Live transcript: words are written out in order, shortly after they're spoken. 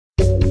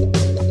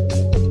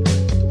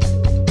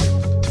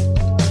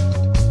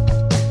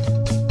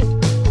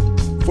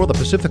For the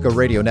Pacifica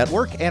Radio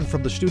Network and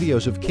from the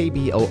studios of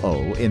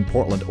KBOO in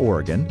Portland,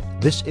 Oregon,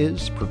 this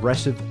is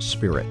Progressive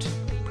Spirit,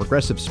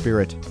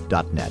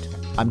 progressivespirit.net.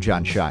 I'm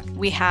John Schuck.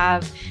 We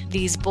have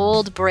these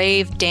bold,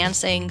 brave,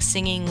 dancing,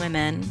 singing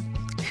women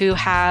who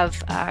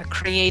have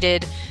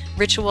created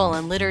ritual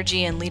and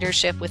liturgy and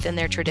leadership within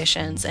their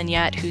traditions, and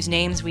yet whose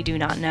names we do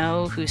not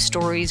know, whose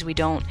stories we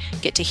don't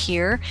get to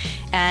hear,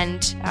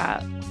 and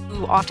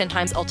who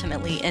oftentimes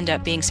ultimately end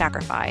up being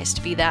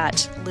sacrificed, be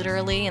that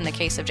literally in the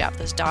case of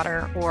Jephthah's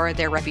daughter or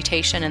their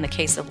reputation in the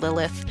case of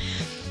Lilith.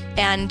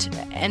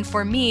 And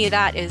for me,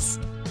 that is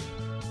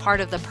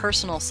part of the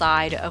personal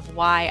side of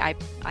why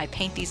I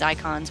paint these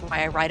icons,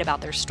 why I write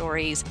about their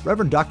stories.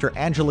 Reverend Dr.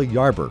 Angela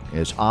Yarber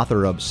is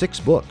author of 6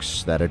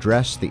 books that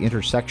address the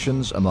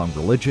intersections among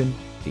religion,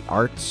 the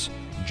arts,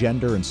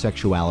 gender, and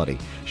sexuality.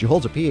 She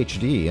holds a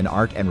PhD in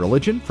art and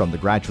religion from the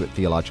Graduate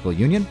Theological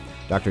Union.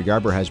 Dr.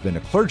 Yarber has been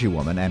a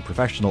clergywoman and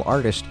professional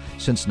artist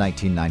since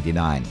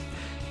 1999.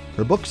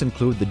 Her books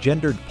include The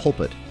Gendered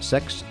Pulpit,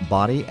 Sex,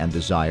 Body, and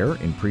Desire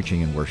in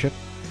Preaching and Worship,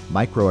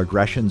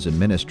 Microaggressions in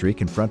Ministry,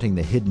 Confronting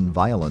the Hidden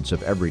Violence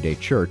of Everyday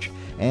Church,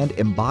 and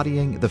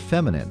Embodying the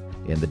Feminine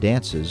in the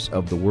Dances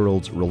of the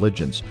World's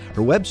Religions.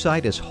 Her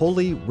website is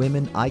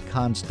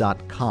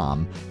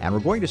holywomenicons.com, and we're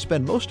going to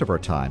spend most of our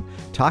time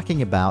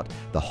talking about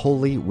the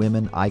Holy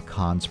Women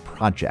Icons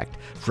Project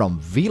from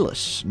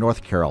Velas,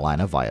 North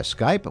Carolina via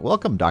Skype.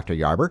 Welcome, Dr.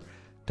 Yarber,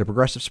 to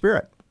Progressive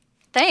Spirit.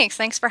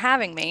 Thanks for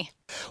having me.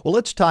 Well,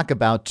 let's talk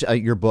about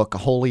your book,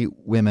 Holy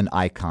Women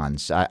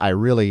Icons. I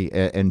really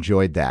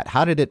enjoyed that.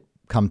 How did it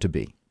come to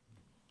be?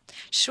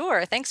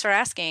 Sure. Thanks for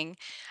asking.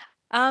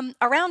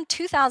 Around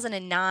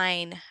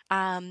 2009,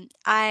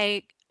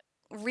 I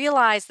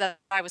realized that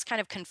I was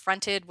kind of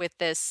confronted with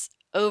this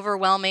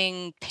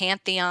overwhelming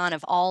pantheon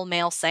of all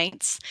male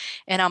saints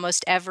in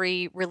almost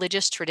every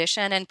religious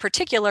tradition, and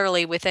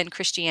particularly within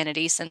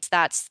Christianity, since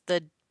that's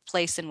the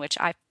place in which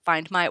I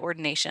find my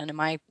ordination and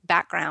my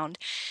background.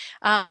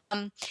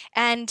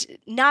 And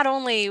not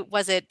only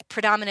was it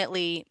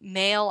predominantly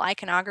male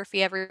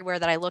iconography everywhere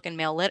that I look in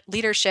male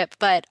leadership,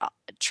 but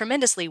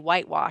tremendously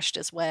whitewashed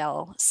as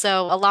well.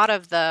 So a lot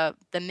of the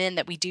men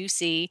that we do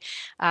see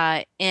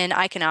in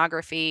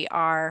iconography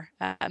are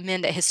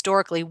men that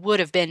historically would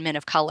have been men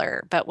of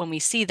color, but when we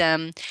see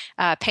them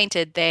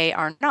painted, they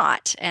are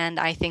not. And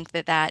I think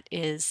that that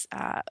is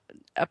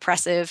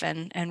oppressive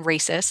and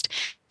racist.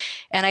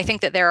 And I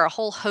think that there are a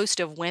whole host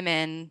of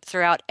women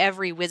throughout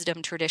every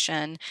wisdom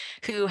tradition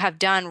who have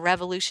done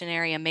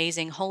revolutionary,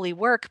 amazing, holy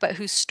work, but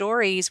whose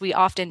stories we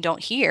often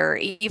don't hear,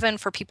 even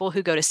for people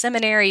who go to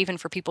seminary, even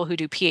for people who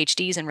do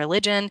PhDs in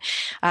religion,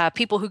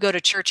 people who go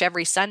to church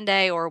every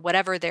Sunday or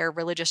whatever their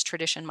religious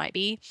tradition might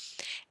be.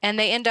 And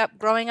they end up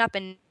growing up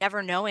and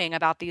never knowing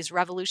about these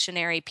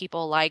revolutionary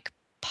people like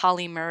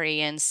Polly Murray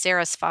and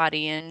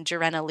Sarasvati and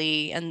Joanna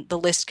Lee, and the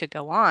list could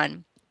go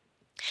on.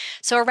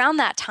 So around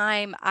that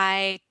time,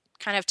 I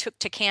kind of took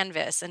to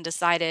canvas and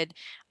decided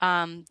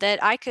that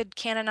I could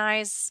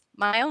canonize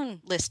my own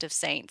list of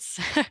saints,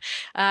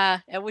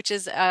 which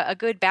is a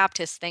good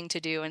Baptist thing to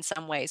do in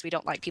some ways. We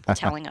don't like people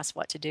telling us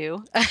what to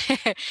do.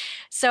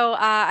 So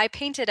I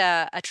painted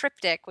a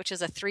triptych, which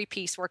is a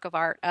 3-piece work of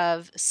art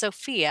of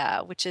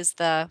Sophia, which is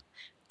the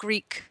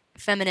Greek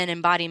feminine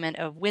embodiment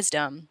of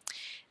wisdom.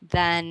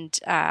 Then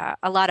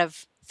a lot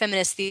of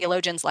feminist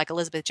theologians like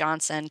Elizabeth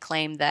Johnson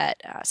claim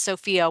that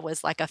Sophia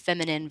was like a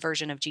feminine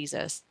version of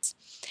Jesus.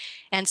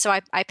 And so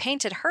I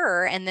painted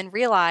her and then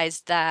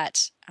realized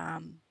that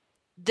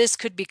this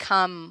could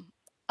become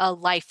a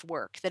life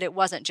work, that it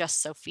wasn't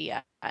just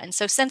Sophia. And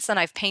so since then,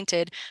 I've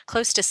painted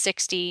close to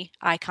 60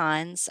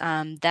 icons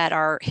that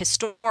are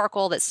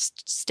historical, that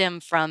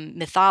stem from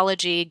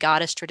mythology,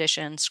 goddess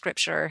tradition,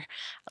 scripture,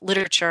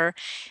 literature,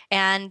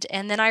 and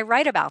then I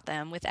write about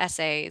them with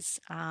essays.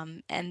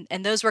 And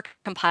those were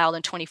compiled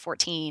in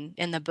 2014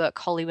 in the book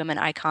Holy Women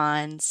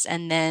Icons,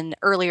 and then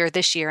earlier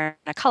this year in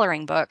a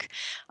coloring book,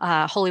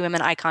 Holy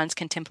Women Icons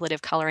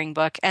Contemplative Coloring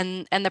Book,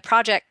 and the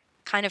project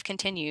kind of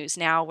continues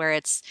now, where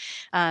it's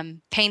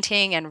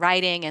painting and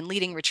writing and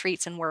leading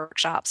retreats and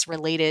workshops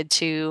related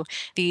to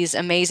these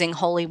amazing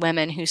holy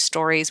women whose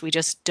stories we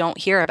just don't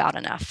hear about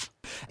enough.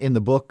 In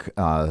the book,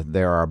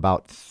 there are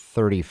about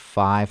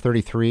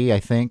 33, I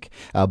think,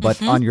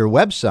 but on your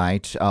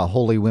website,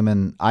 Holy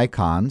Women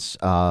Icons,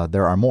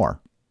 there are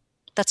more.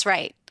 That's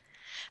right.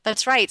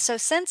 That's right. So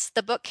since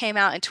the book came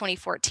out in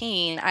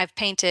 2014, I've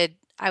painted,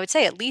 I would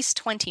say, at least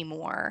 20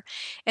 more.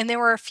 And there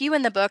were a few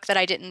in the book that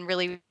I didn't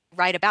really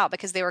write about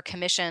because they were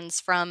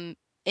commissions from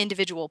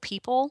individual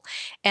people.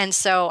 And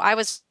so I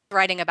was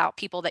writing about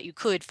people that you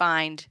could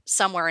find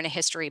somewhere in a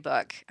history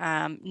book,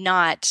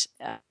 not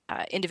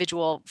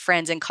individual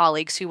friends and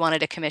colleagues who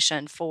wanted a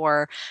commission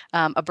for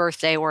a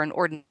birthday or an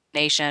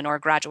ordination or a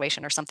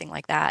graduation or something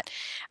like that.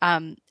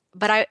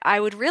 But I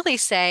would really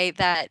say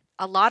that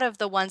a lot of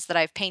the ones that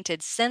I've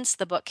painted since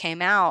the book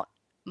came out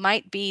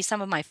might be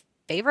some of my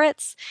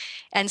favorites.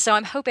 And so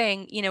I'm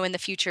hoping, in the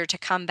future to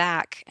come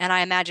back, and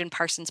I imagine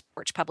Parsons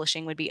Porch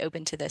Publishing would be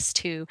open to this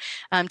too,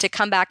 to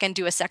come back and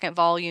do a second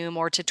volume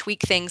or to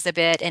tweak things a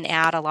bit and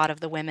add a lot of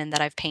the women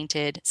that I've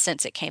painted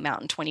since it came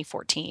out in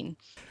 2014.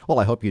 Well,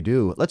 I hope you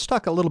do. Let's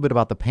talk a little bit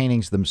about the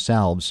paintings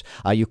themselves.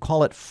 You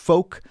call it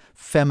folk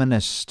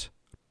feminist,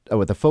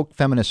 with a folk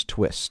feminist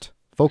twist.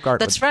 Folk art.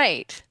 That's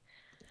right.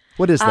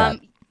 What is that?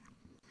 Um,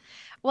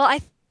 well,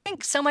 I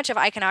think so much of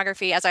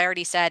iconography, as I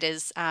already said,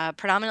 is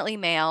predominantly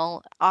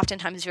male,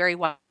 oftentimes very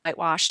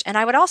whitewashed. And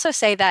I would also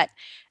say that,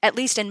 at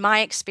least in my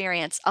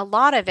experience, a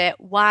lot of it,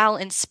 while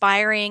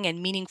inspiring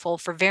and meaningful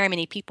for very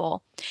many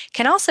people,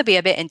 can also be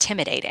a bit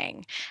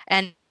intimidating.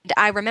 And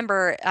I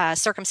remember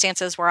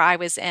circumstances where I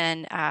was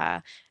in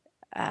uh,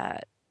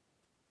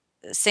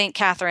 St.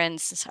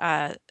 Catherine's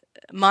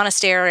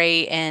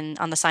monastery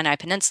on the Sinai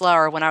Peninsula,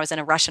 or when I was in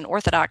a Russian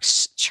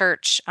Orthodox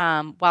church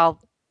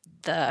while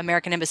the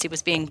American embassy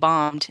was being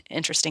bombed,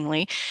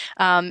 interestingly,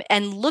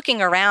 and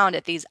looking around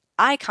at these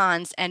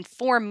icons. And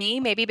for me,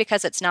 maybe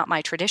because it's not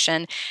my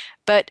tradition,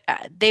 but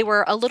they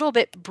were a little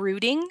bit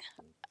brooding,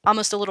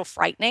 almost a little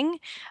frightening.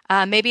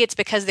 Maybe it's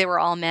because they were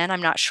all men,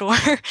 I'm not sure.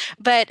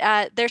 But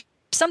there's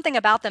something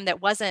about them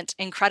that wasn't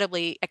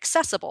incredibly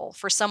accessible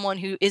for someone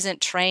who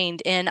isn't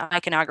trained in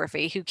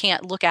iconography, who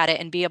can't look at it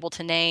and be able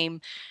to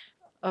name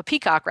a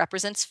peacock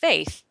represents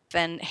faith,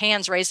 and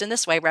hands raised in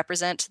this way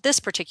represent this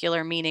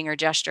particular meaning or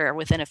gesture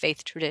within a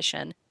faith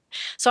tradition.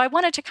 So I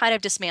wanted to kind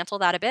of dismantle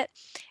that a bit.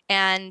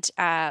 And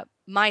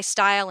my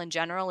style in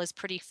general is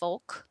pretty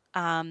folk.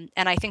 And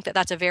I think that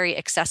that's a very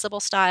accessible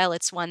style.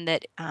 It's one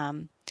that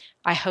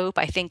I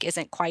think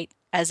isn't quite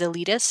as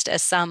elitist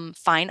as some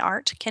fine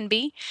art can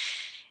be.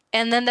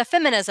 And then the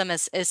feminism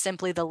is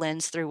simply the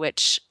lens through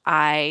which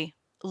I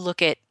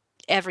look at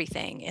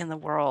everything in the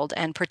world,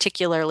 and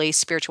particularly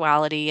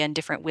spirituality and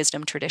different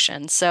wisdom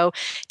traditions. So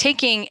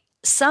taking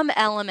some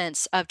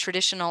elements of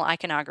traditional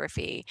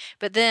iconography,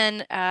 but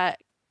then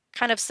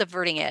kind of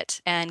subverting it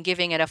and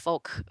giving it a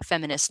folk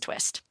feminist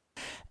twist.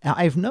 Now,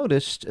 I've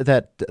noticed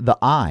that the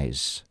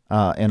eyes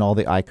in all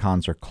the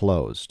icons are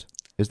closed.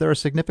 Is there a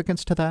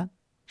significance to that?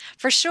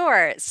 For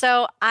sure.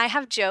 So I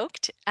have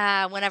joked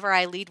whenever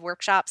I lead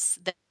workshops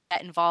that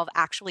involve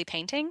actually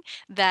painting,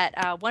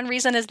 that one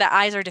reason is that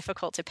eyes are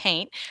difficult to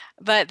paint,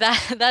 but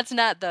that's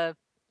not the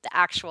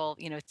actual,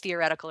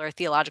 theoretical or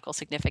theological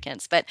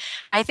significance. But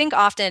I think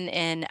often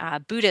in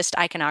Buddhist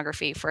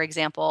iconography, for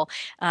example,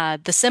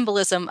 the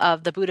symbolism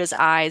of the Buddha's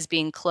eyes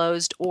being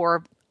closed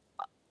or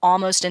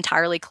almost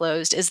entirely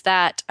closed is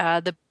that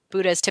the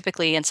Buddha is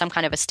typically in some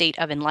kind of a state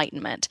of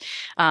enlightenment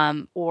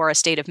or a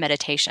state of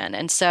meditation.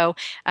 And so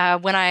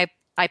when I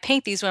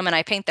paint these women,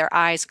 I paint their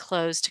eyes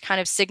closed to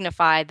kind of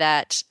signify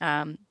that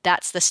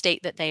that's the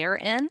state that they are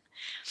in.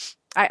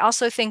 I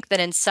also think that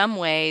in some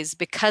ways,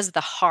 because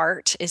the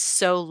heart is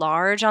so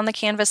large on the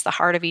canvas, the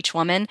heart of each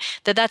woman,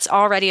 that's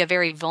already a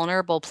very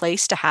vulnerable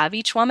place to have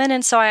each woman.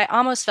 And so I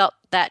almost felt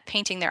that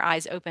painting their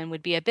eyes open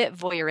would be a bit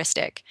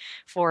voyeuristic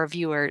for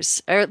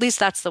viewers, or at least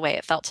that's the way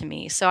it felt to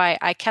me. So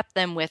I kept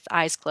them with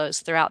eyes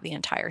closed throughout the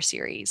entire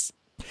series.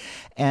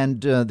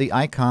 And the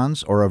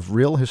icons are of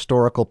real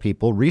historical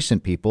people,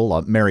 recent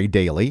people. Mary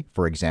Daly,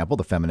 for example,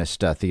 the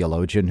feminist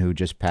theologian who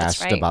just That's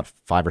passed right. about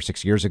 5 or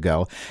 6 years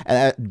ago.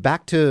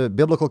 Back to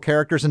biblical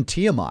characters and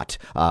Tiamat,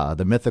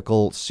 the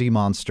mythical sea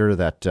monster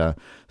that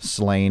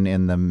slain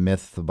in the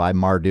myth by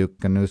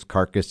Marduk, and whose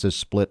carcass is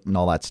split and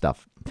all that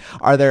stuff.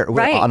 Are there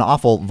Right. an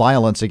awful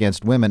violence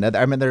against women?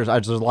 I mean, there's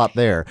a lot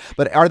there,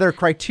 but are there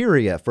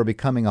criteria for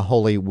becoming a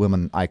holy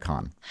woman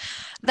icon?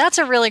 That's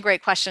a really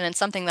great question, and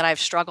something that I've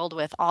struggled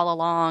with all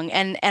along.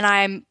 And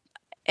I'm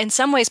in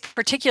some ways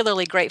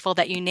particularly grateful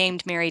that you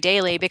named Mary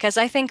Daly, because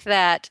I think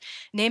that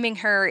naming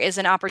her is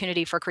an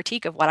opportunity for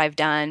critique of what I've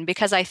done,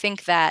 because I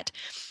think that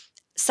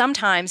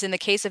sometimes in the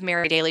case of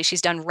Mary Daly,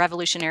 she's done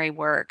revolutionary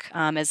work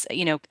as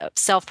a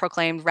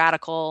self-proclaimed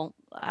radical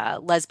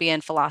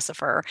lesbian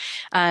philosopher.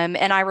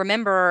 And I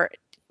remember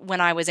when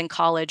I was in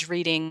college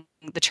reading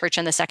The Church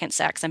and the Second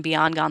Sex and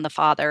Beyond Gone the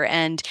Father,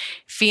 and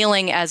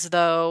feeling as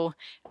though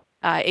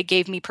it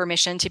gave me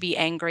permission to be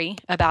angry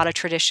about a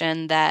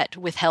tradition that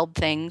withheld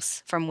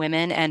things from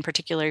women, and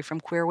particularly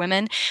from queer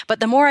women. But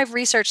the more I've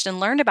researched and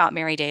learned about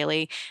Mary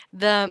Daly,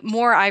 the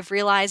more I've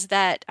realized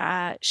that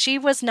she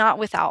was not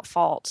without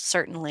fault,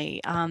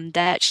 certainly,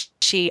 that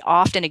she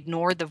often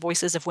ignored the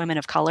voices of women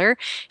of color.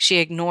 She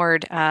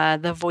ignored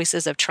the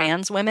voices of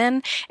trans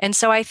women. And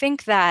so I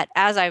think that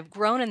as I've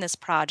grown in this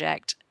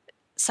project,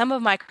 some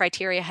of my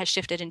criteria has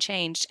shifted and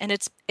changed. And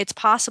it's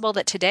possible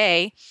that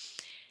today,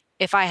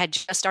 if I had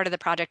just started the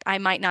project, I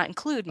might not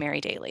include Mary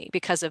Daly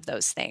because of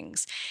those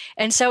things.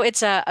 And so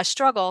it's a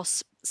struggle,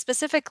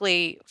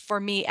 specifically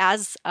for me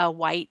as a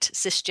white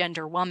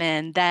cisgender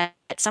woman, that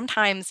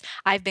sometimes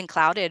I've been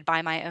clouded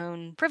by my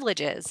own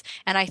privileges.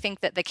 And I think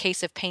that the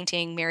case of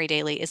painting Mary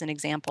Daly is an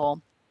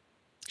example.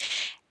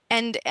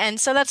 And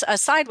so that's a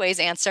sideways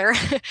answer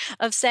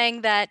of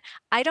saying that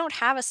I don't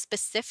have a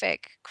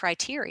specific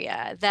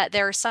criteria, that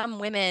there are some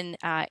women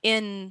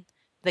in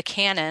the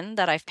canon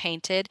that I've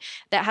painted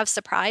that have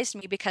surprised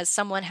me because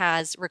someone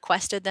has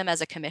requested them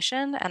as a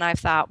commission. And I've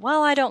thought,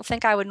 well, I don't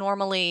think I would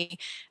normally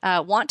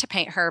want to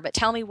paint her, but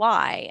tell me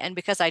why. And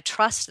because I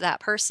trust that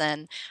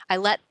person, I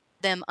let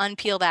them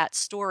unpeel that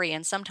story.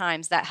 And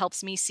sometimes that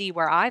helps me see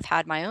where I've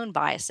had my own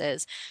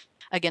biases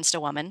against a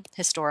woman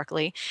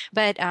historically.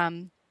 But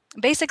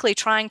basically,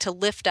 trying to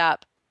lift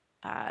up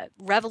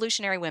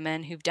revolutionary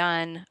women who've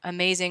done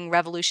amazing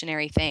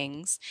revolutionary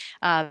things,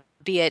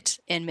 be it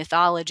in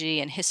mythology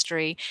and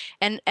history,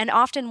 and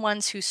often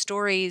ones whose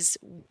stories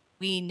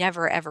we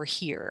never ever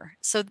hear.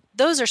 So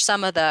those are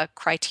some of the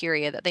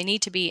criteria that they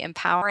need to be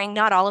empowering.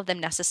 Not all of them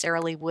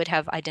necessarily would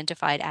have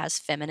identified as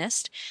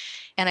feminist,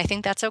 and I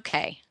think that's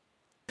okay.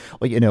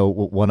 Well,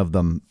 one of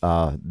them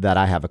that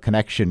I have a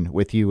connection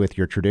with you, with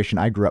your tradition.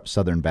 I grew up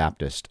Southern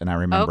Baptist, and I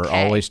remember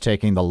Okay. always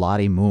taking the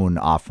Lottie Moon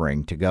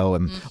offering to go.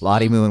 And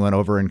Lottie Hmm. Moon went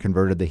over and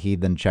converted the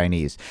heathen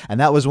Chinese. And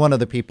that was one of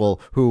the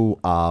people who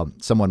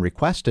someone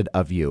requested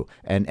of you.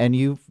 And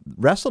you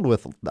wrestled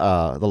with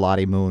the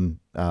Lottie Moon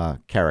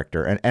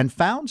character and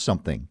found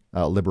something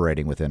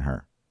liberating within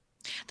her.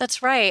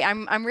 That's right.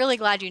 I'm really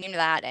glad you named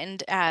that.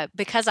 And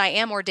because I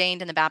am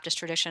ordained in the Baptist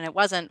tradition, it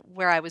wasn't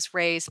where I was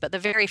raised, but the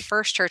very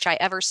first church I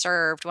ever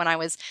served when I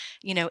was,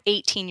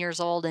 18 years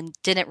old and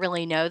didn't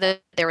really know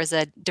that there was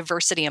a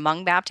diversity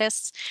among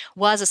Baptists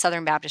was a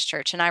Southern Baptist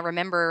church. And I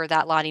remember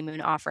that Lottie Moon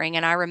offering,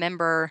 and I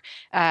remember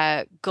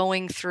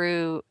going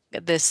through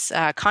this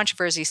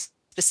controversy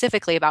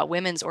specifically about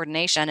women's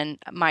ordination and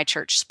my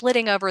church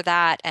splitting over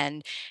that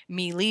and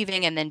me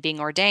leaving and then being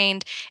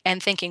ordained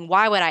and thinking,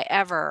 why would I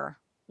ever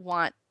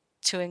want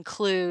to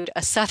include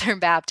a Southern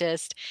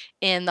Baptist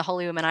in the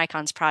Holy Women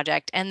Icons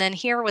project? And then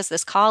here was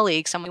this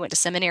colleague, someone who went to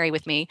seminary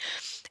with me,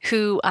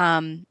 who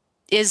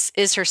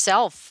is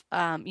herself,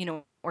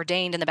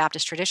 ordained in the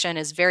Baptist tradition,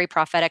 is very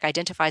prophetic,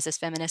 identifies as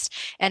feminist,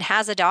 and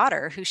has a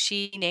daughter who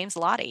she names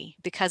Lottie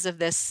because of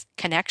this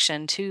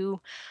connection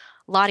to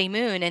Lottie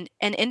Moon, and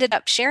ended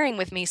up sharing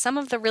with me some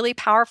of the really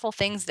powerful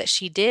things that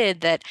she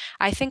did that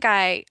I think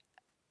I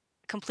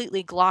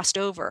completely glossed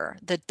over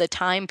the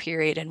time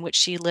period in which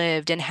she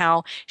lived and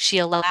how she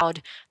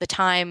allowed the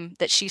time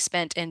that she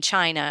spent in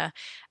China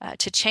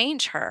to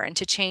change her and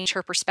to change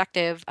her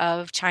perspective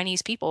of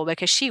Chinese people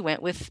because she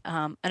went with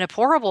an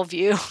abhorrible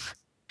view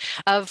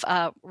of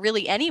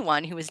really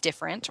anyone who was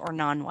different or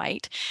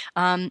non-white,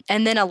 and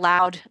then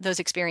allowed those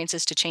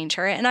experiences to change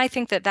her. And I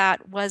think that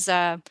that was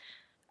a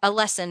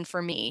lesson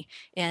for me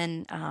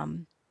in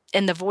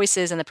the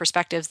voices and the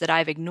perspectives that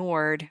I've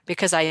ignored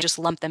because I just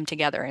lump them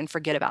together and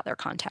forget about their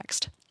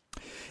context.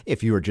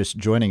 If you are just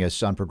joining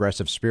us on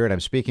Progressive Spirit, I'm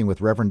speaking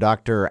with Reverend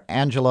Dr.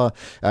 Angela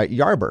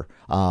Yarber.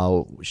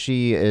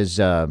 She is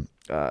an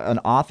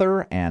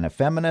author and a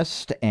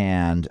feminist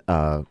and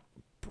a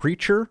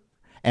preacher.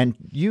 And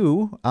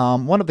you,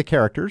 one of the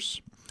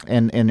characters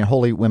in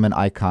Holy Women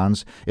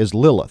Icons is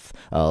Lilith.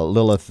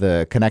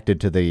 Lilith connected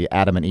to the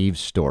Adam and Eve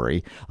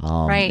story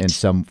Right.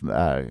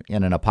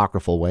 in an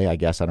apocryphal way, I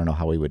guess. I don't know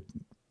how we would.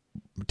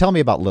 Tell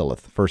me about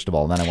Lilith, first of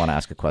all, and then I want to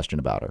ask a question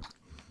about her.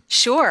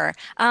 Sure.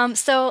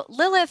 So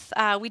Lilith,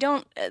 we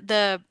don't,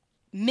 the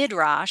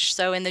Midrash,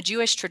 so in the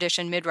Jewish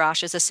tradition,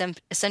 Midrash is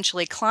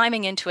essentially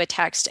climbing into a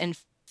text and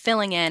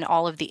filling in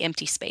all of the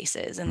empty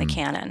spaces in the Mm.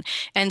 canon.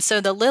 And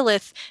so the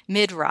Lilith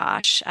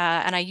Midrash,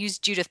 and I use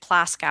Judith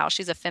Plaskow,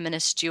 she's a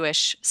feminist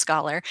Jewish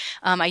scholar.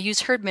 I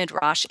use her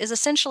Midrash, is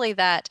essentially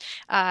that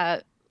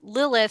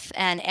Lilith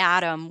and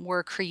Adam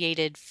were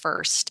created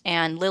first,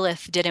 and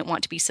Lilith didn't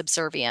want to be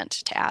subservient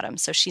to Adam,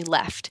 so she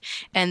left.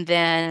 And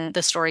then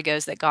the story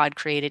goes that God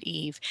created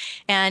Eve.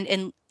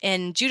 And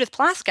in Judith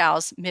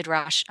Plaskow's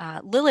Midrash,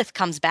 Lilith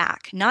comes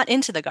back, not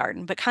into the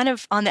garden, but kind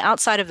of on the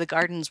outside of the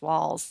garden's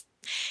walls,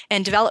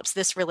 and develops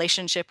this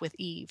relationship with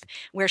Eve,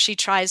 where she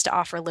tries to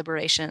offer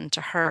liberation to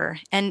her.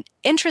 And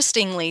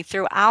interestingly,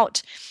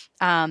 throughout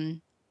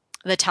um,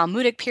 the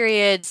Talmudic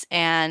periods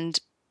and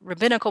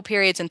rabbinical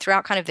periods and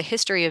throughout kind of the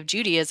history of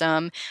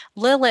Judaism,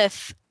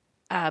 Lilith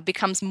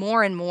becomes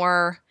more and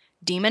more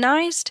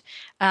demonized,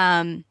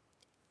 um,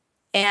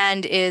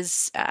 and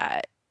is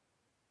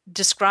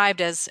described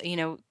as,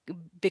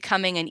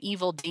 becoming an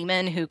evil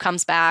demon who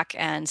comes back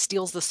and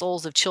steals the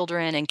souls of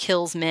children and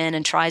kills men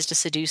and tries to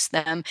seduce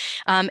them.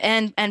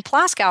 And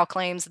Plaskow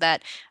claims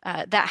that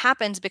that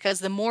happens because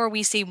the more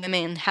we see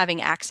women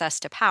having access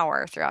to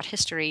power throughout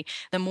history,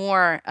 the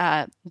more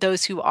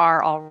those who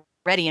are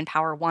already in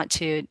power want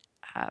to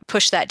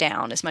push that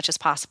down as much as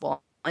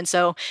possible. And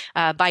so,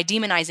 by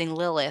demonizing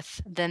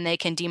Lilith, then they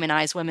can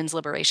demonize women's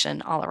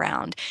liberation all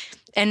around.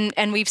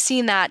 And we've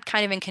seen that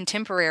kind of in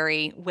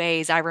contemporary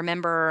ways. I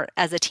remember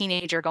as a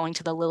teenager going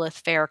to the Lilith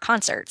Fair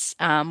concerts,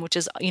 which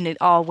is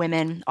all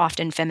women,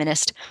 often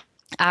feminist.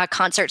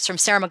 Concerts from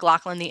Sarah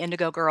McLachlan, the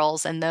Indigo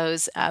Girls, and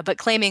those, but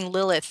claiming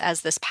Lilith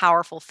as this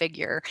powerful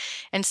figure.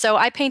 And so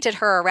I painted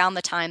her around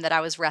the time that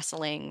I was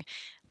wrestling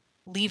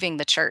leaving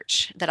the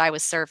church that I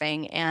was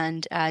serving,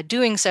 and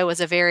doing so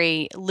was a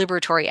very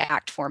liberatory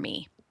act for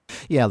me.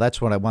 Yeah, that's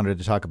what I wanted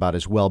to talk about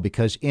as well,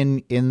 because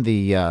in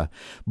the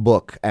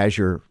book, as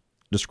you're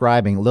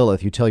describing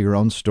Lilith, you tell your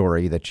own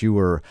story that you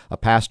were a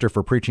pastor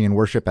for preaching and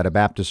worship at a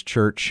Baptist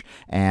church,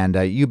 and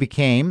you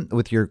became,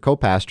 with your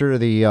co-pastor,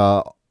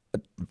 the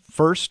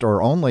first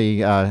or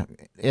only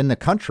in the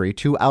country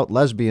to out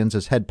lesbians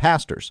as head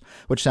pastors,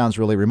 which sounds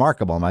really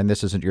remarkable. I mean,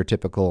 this isn't your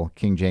typical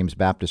King James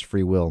Baptist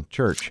Free Will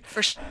church.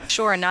 For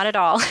sure, not at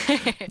all.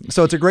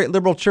 So it's a great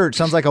liberal church.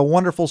 Sounds like a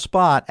wonderful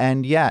spot,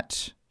 and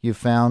yet you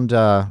found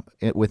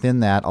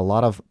within that a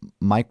lot of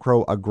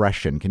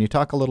microaggression. Can you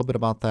talk a little bit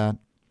about that?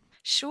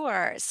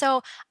 Sure.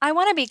 So I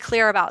want to be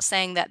clear about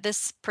saying that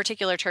this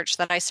particular church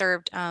that I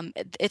served,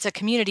 it's a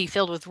community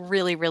filled with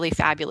really, really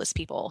fabulous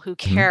people who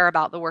Mm-hmm. care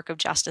about the work of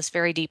justice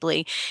very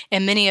deeply.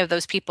 And many of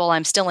those people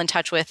I'm still in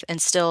touch with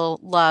and still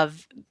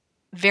love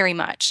very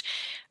much.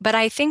 But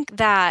I think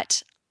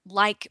that,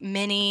 like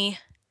many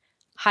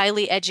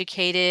highly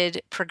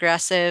educated,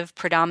 progressive,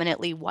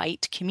 predominantly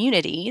white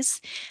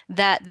communities,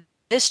 that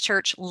this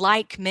church,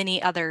 like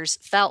many others,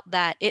 felt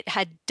that it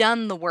had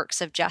done the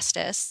works of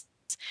justice,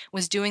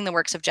 was doing the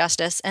works of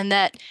justice, and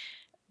that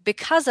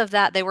because of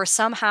that, they were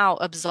somehow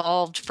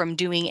absolved from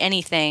doing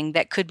anything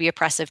that could be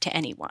oppressive to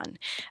anyone,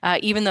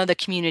 even though the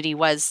community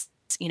was,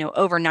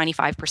 over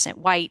 95%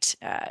 white.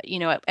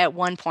 At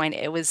one point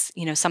it was,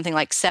 something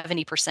like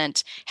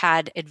 70%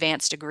 had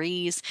advanced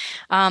degrees.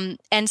 And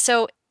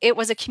so it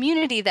was a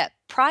community that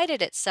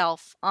prided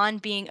itself on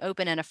being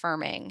open and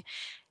affirming.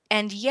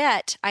 And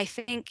yet, I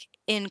think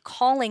in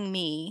calling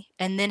me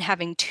and then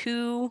having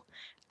two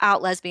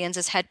out lesbians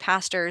as head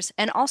pastors,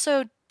 and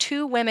also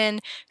two women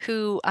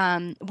who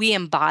we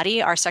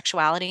embody our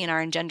sexuality and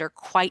our gender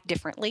quite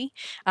differently.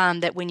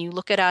 That when you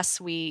look at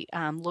us, we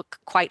look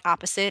quite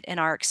opposite in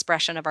our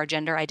expression of our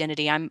gender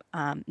identity. I'm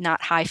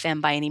not high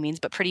femme by any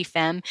means, but pretty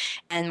femme.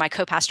 And my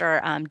co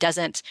pastor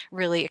doesn't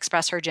really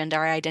express her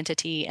gender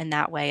identity in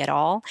that way at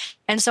all.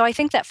 And so I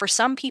think that for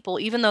some people,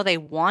 even though they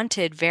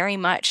wanted very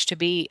much to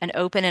be an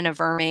open and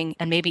affirming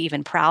and maybe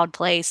even proud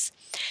place,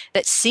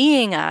 that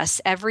seeing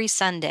us every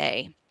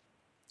Sunday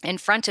in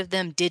front of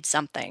them did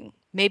something,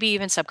 maybe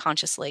even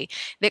subconsciously,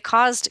 that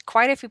caused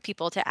quite a few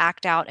people to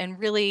act out in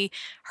really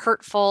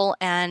hurtful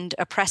and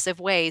oppressive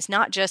ways,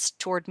 not just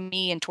toward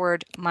me and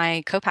toward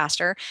my co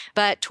pastor,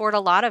 but toward a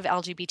lot of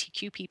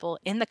LGBTQ people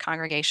in the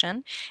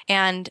congregation.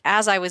 And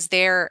as I was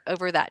there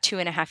over that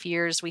 2.5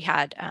 years, we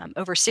had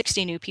over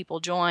 60 new people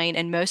join,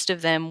 and most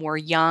of them were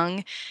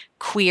young,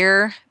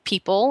 queer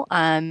people.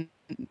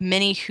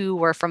 Many who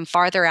were from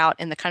farther out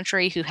in the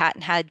country who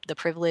hadn't had the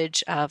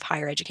privilege of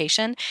higher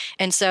education.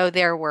 And so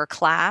there were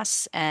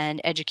class and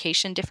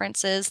education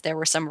differences. There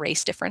were some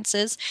race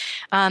differences.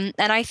 And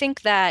I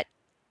think that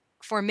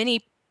for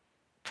many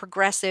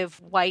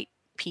progressive white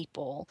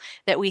people,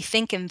 that we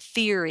think in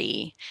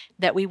theory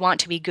that we want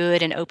to be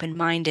good and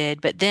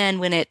open-minded, but then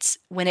when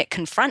it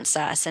confronts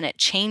us and it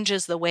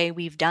changes the way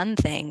we've done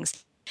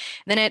things,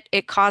 then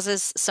it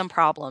causes some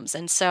problems.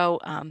 And so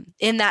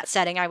in that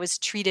setting, I was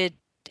treated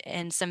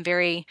in some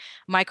very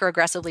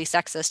microaggressively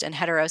sexist and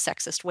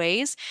heterosexist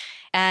ways.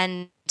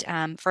 And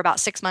for about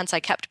 6 months, I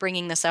kept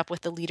bringing this up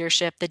with the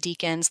leadership, the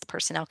deacons, the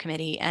personnel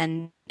committee,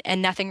 and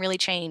nothing really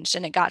changed.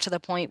 And it got to the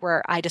point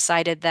where I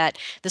decided that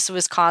this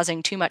was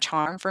causing too much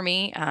harm for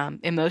me,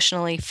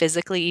 emotionally,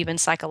 physically, even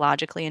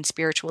psychologically and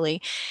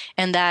spiritually,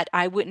 and that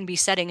I wouldn't be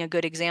setting a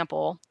good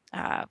example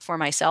for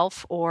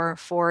myself or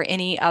for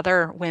any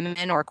other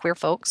women or queer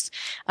folks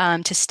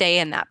to stay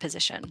in that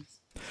position.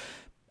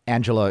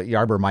 Angela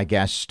Yarber, my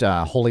guest,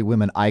 Holy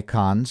Women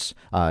Icons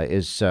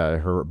is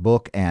her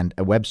book and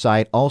a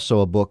website.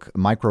 Also a book,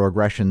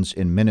 Microaggressions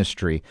in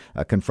Ministry,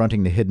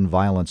 Confronting the Hidden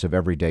Violence of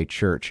Everyday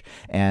Church.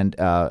 And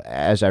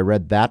as I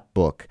read that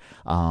book,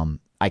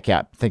 I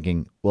kept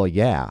thinking, well,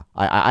 yeah,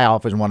 I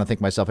often want to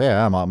think myself,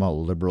 yeah, I'm a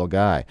liberal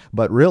guy.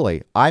 But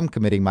really, I'm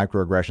committing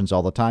microaggressions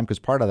all the time because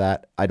part of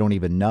that I don't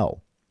even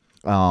know.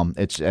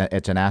 It's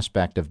an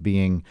aspect of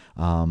being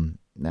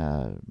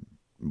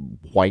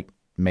white,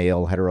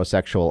 male,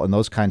 heterosexual, and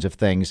those kinds of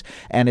things.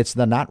 And it's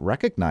the not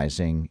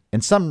recognizing,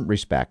 in some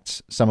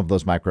respects, some of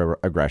those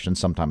microaggressions.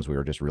 Sometimes we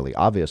are just really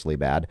obviously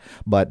bad,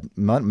 but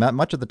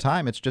much of the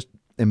time it's just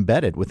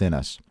embedded within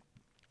us.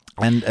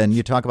 And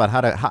you talk about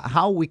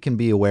how we can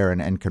be aware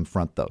and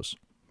confront those.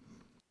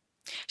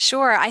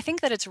 Sure. I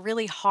think that it's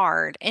really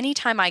hard.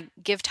 Anytime I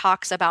give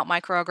talks about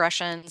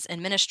microaggressions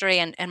in ministry,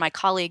 and my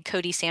colleague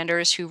Cody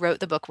Sanders, who wrote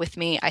the book with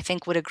me, I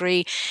think would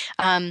agree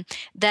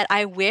that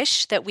I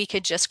wish that we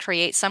could just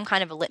create some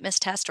kind of a litmus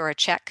test or a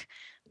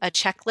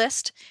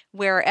checklist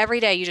where every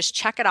day you just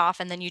check it off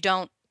and then you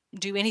don't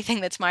do anything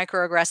that's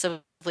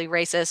microaggressively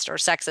racist or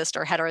sexist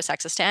or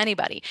heterosexist to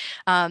anybody.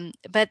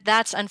 But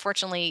that's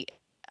unfortunately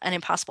an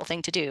impossible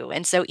thing to do.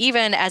 And so,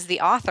 even as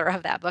the author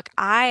of that book,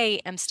 I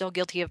am still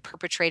guilty of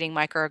perpetrating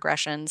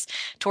microaggressions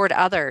toward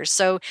others.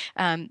 So,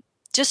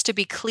 just to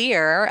be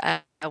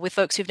clear, with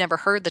folks who've never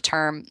heard the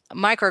term,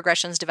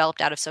 microaggressions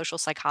developed out of social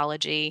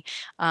psychology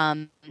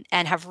and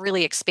have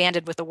really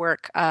expanded with the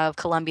work of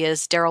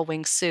Columbia's Daryl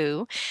Wing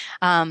Su.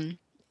 Um,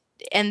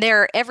 and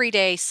they're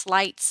everyday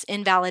slights,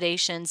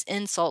 invalidations,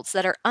 insults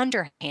that are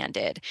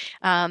underhanded,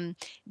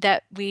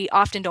 that we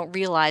often don't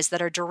realize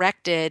that are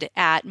directed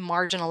at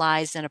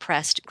marginalized and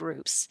oppressed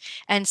groups.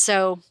 And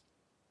so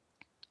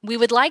we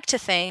would like to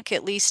think,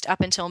 at least up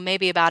until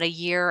maybe about a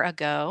year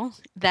ago,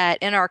 that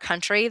in our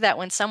country, that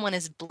when someone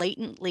is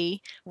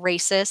blatantly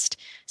racist,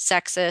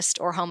 sexist,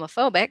 or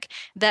homophobic,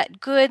 that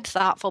good,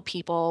 thoughtful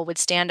people would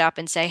stand up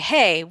and say,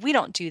 hey, we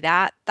don't do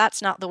that.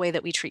 That's not the way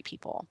that we treat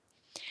people.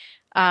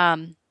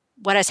 Um,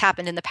 what has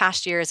happened in the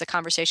past year is a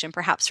conversation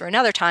perhaps for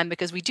another time,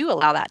 because we do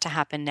allow that to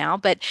happen now.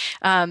 But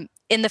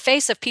in the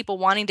face of people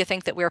wanting to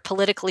think that we're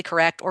politically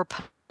correct or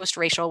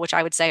post-racial, which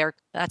I would say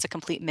that's a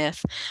complete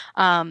myth,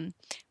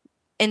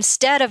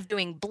 instead of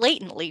doing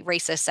blatantly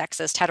racist,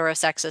 sexist,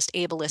 heterosexist,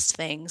 ableist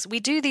things,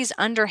 we do these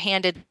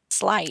underhanded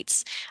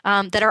slights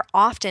that are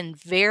often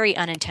very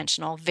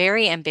unintentional,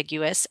 very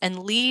ambiguous,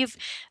 and leave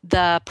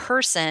the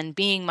person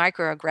being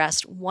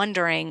microaggressed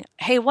wondering,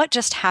 hey, what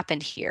just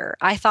happened here?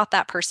 I thought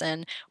that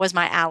person was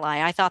my ally.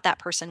 I thought that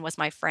person was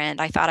my friend.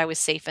 I thought I was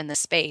safe in this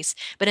space.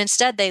 But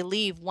instead, they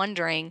leave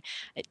wondering,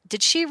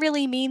 did she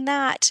really mean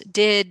that?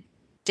 Did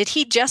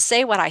he just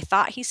say what I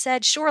thought he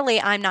said? Surely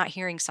I'm not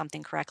hearing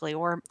something correctly,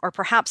 or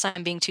perhaps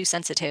I'm being too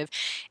sensitive.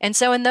 And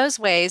so, in those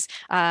ways,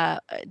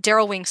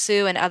 Daryl Wing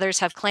Su and others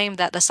have claimed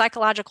that the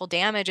psychological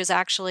damage is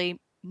actually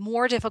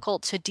more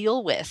difficult to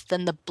deal with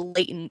than the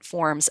blatant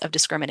forms of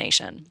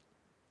discrimination.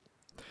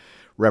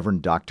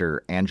 Reverend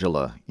Dr.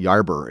 Angela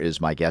Yarber is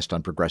my guest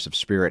on Progressive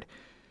Spirit.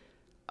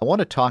 I want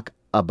to talk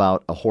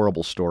about a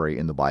horrible story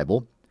in the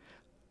Bible.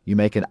 You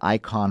make an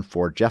icon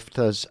for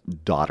Jephthah's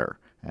daughter.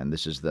 And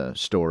this is the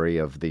story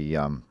of the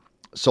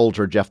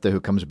soldier Jephthah who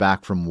comes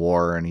back from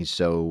war, and he's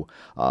so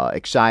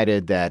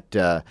excited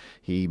that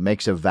he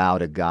makes a vow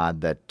to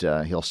God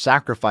that he'll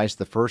sacrifice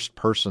the first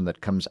person that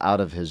comes out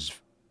of his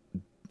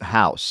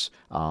house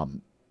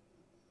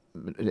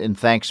in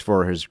thanks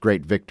for his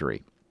great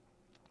victory.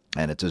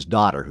 And it's his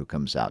daughter who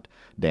comes out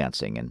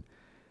dancing. And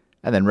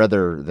then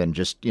rather than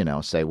just,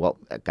 say, well,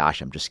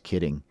 gosh, I'm just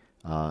kidding,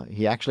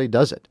 he actually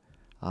does it.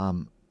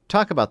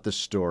 Talk about this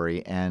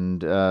story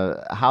and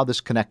how this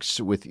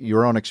connects with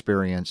your own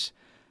experience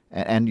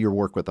and your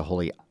work with the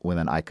Holy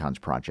Women Icons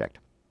Project.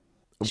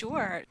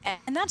 Sure.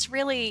 And that's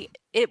really,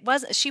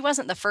 she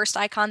wasn't the first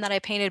icon that I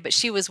painted, but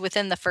she was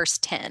within the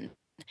first 10.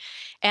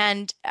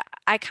 And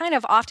I kind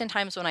of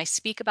oftentimes, when I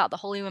speak about the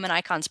Holy Women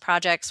Icons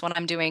projects, when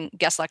I'm doing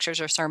guest lectures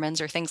or sermons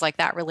or things like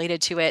that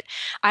related to it,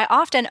 I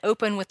often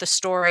open with the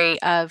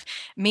story of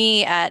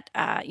me at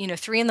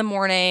 3 in the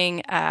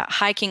morning,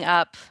 hiking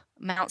up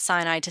Mount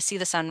Sinai to see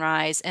the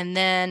sunrise, and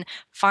then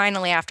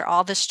finally, after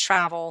all this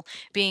travel,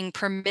 being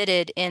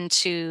permitted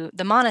into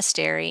the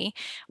monastery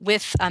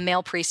with a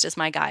male priest as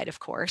my guide,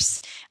 of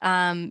course.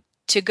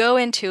 To go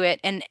into it,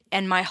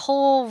 and my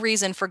whole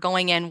reason for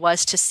going in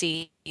was to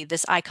see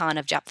this icon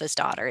of Jephthah's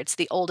daughter. It's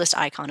the oldest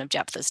icon of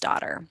Jephthah's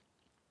daughter.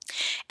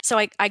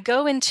 So I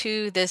go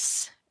into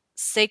this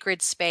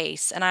sacred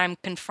space, and I'm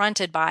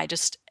confronted by,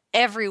 just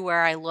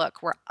everywhere I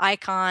look, were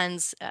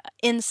icons,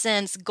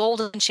 incense,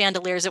 golden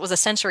chandeliers. It was a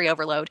sensory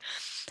overload.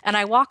 And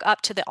I walk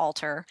up to the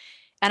altar,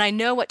 and I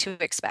know what to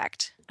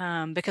expect,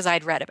 because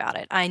I'd read about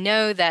it. I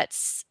know that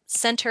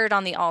centered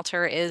on the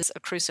altar is a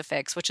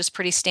crucifix, which is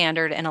pretty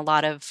standard in a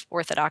lot of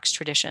Orthodox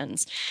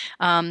traditions.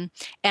 And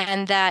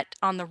that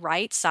on the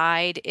right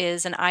side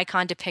is an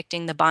icon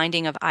depicting the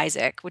binding of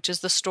Isaac, which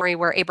is the story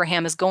where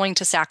Abraham is going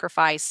to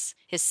sacrifice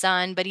his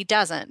son, but he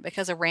doesn't,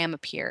 because a ram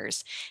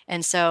appears.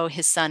 And so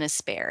his son is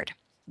spared,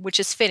 which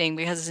is fitting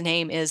because his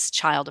name is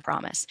Child of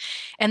Promise.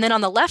 And then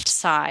on the left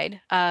side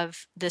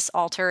of this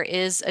altar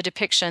is a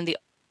depiction, the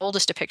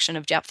oldest depiction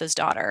of Jephthah's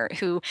daughter,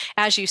 who,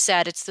 as you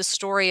said, it's the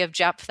story of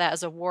Jephthah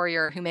as a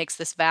warrior who makes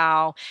this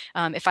vow: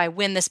 if I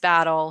win this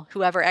battle,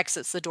 whoever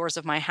exits the doors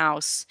of my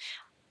house,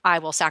 I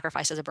will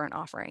sacrifice as a burnt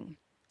offering.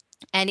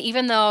 And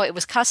even though it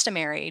was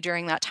customary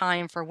during that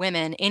time for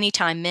women,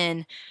 anytime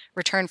men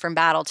returned from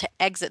battle, to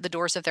exit the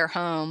doors of their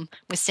home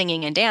with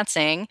singing and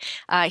dancing,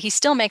 he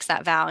still makes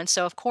that vow. And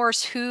so, of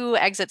course, who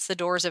exits the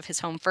doors of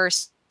his home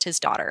first? His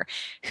daughter,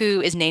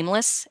 who is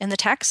nameless in the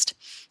text.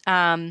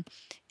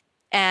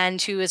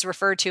 And who is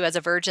referred to as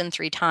a virgin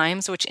 3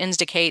 times, which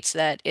indicates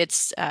that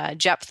it's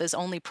Jephthah's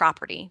only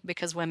property,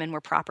 because women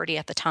were property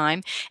at the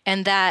time,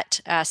 and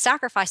that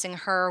sacrificing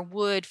her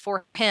would,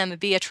 for him,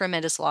 be a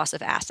tremendous loss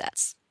of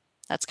assets.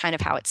 That's kind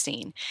of how it's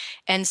seen.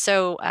 And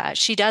so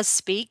she does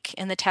speak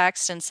in the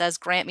text and says,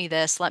 grant me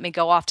this, let me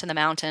go off to the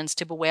mountains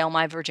to bewail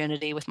my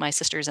virginity with my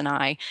sisters and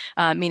I,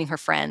 meaning her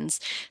friends.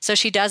 So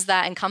she does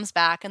that and comes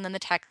back, and then the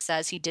text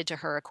says he did to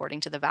her according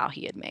to the vow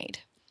he had made.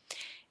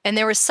 And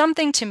there was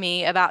something to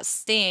me about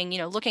seeing,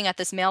 looking at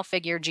this male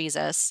figure,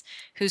 Jesus,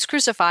 who's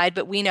crucified,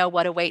 but we know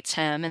what awaits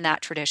him in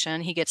that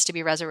tradition. He gets to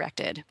be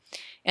resurrected.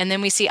 And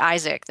then we see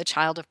Isaac, the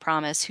child of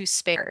promise, who's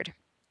spared.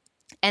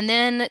 And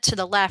then to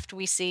the left,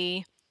 we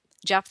see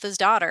Jephthah's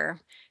daughter,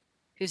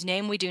 whose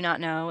name we do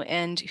not know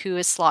and who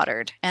is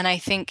slaughtered. And I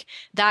think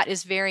that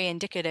is very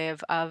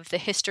indicative of the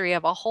history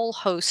of a whole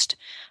host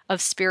of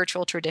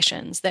spiritual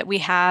traditions that we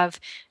have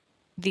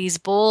these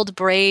bold,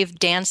 brave,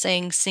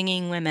 dancing,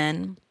 singing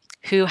women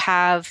who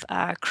have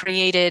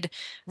created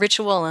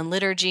ritual and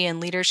liturgy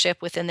and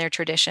leadership within their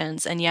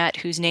traditions, and yet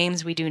whose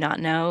names we do not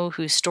know,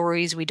 whose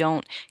stories we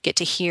don't get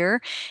to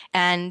hear,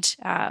 and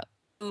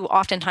who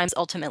oftentimes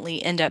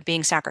ultimately end up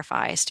being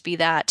sacrificed, be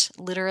that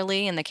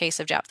literally in the case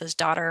of Jephthah's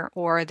daughter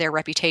or their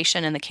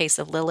reputation in the case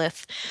of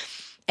Lilith.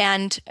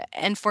 And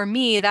for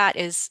me, that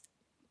is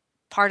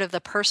part of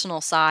the personal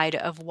side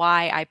of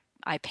why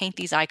I paint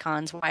these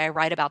icons, why I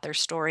write about their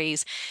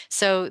stories,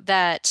 so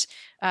that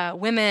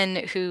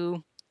women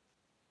who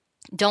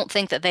don't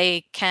think that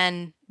they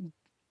can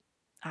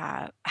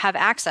have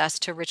access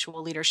to ritual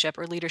leadership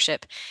or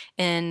leadership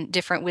in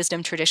different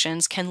wisdom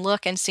traditions can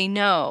look and see,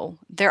 no,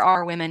 there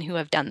are women who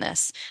have done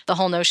this. The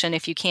whole notion,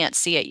 if you can't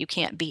see it, you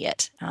can't be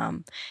it.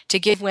 To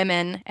give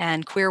women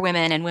and queer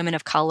women and women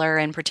of color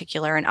in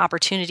particular an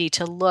opportunity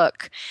to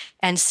look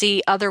and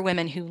see other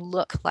women who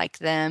look like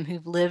them,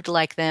 who've lived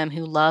like them,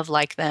 who love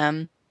like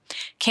them,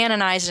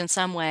 canonized in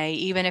some way,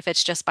 even if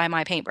it's just by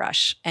my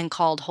paintbrush and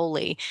called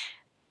holy,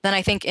 then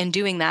I think in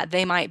doing that,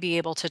 they might be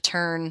able to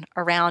turn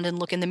around and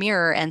look in the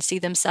mirror and see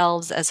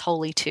themselves as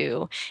holy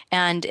too.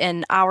 And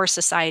in our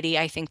society,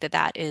 I think that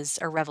that is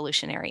a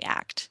revolutionary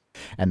act.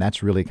 And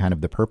that's really kind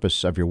of the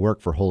purpose of your work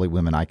for Holy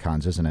Women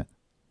Icons, isn't it?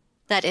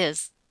 That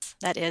is.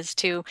 That is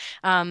to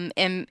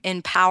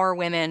empower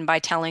women by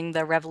telling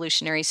the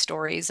revolutionary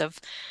stories of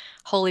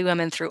holy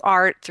women through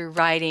art, through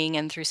writing,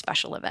 and through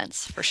special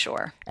events, for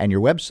sure. And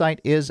your website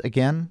is,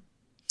 again?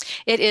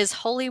 It is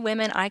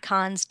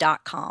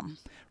holywomenicons.com.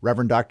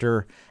 Reverend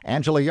Dr.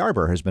 Angela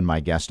Yarber has been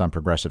my guest on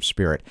Progressive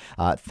Spirit.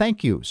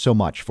 Thank you so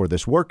much for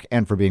this work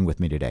and for being with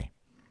me today.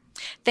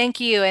 Thank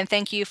you, and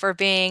thank you for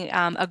being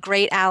a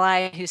great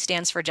ally who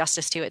stands for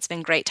justice too. It's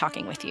been great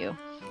talking with you.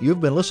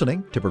 You've been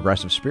listening to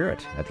Progressive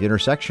Spirit at the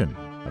intersection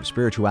of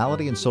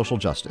spirituality and social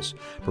justice.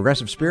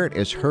 Progressive Spirit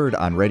is heard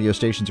on radio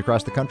stations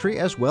across the country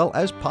as well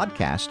as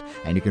podcast,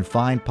 and you can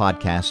find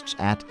podcasts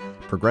at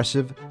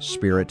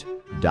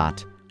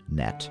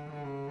progressivespirit.net.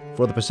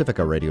 For the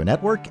Pacifica Radio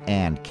Network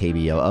and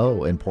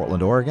KBOO in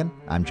Portland, Oregon,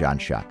 I'm John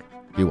Shuck.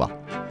 Be well.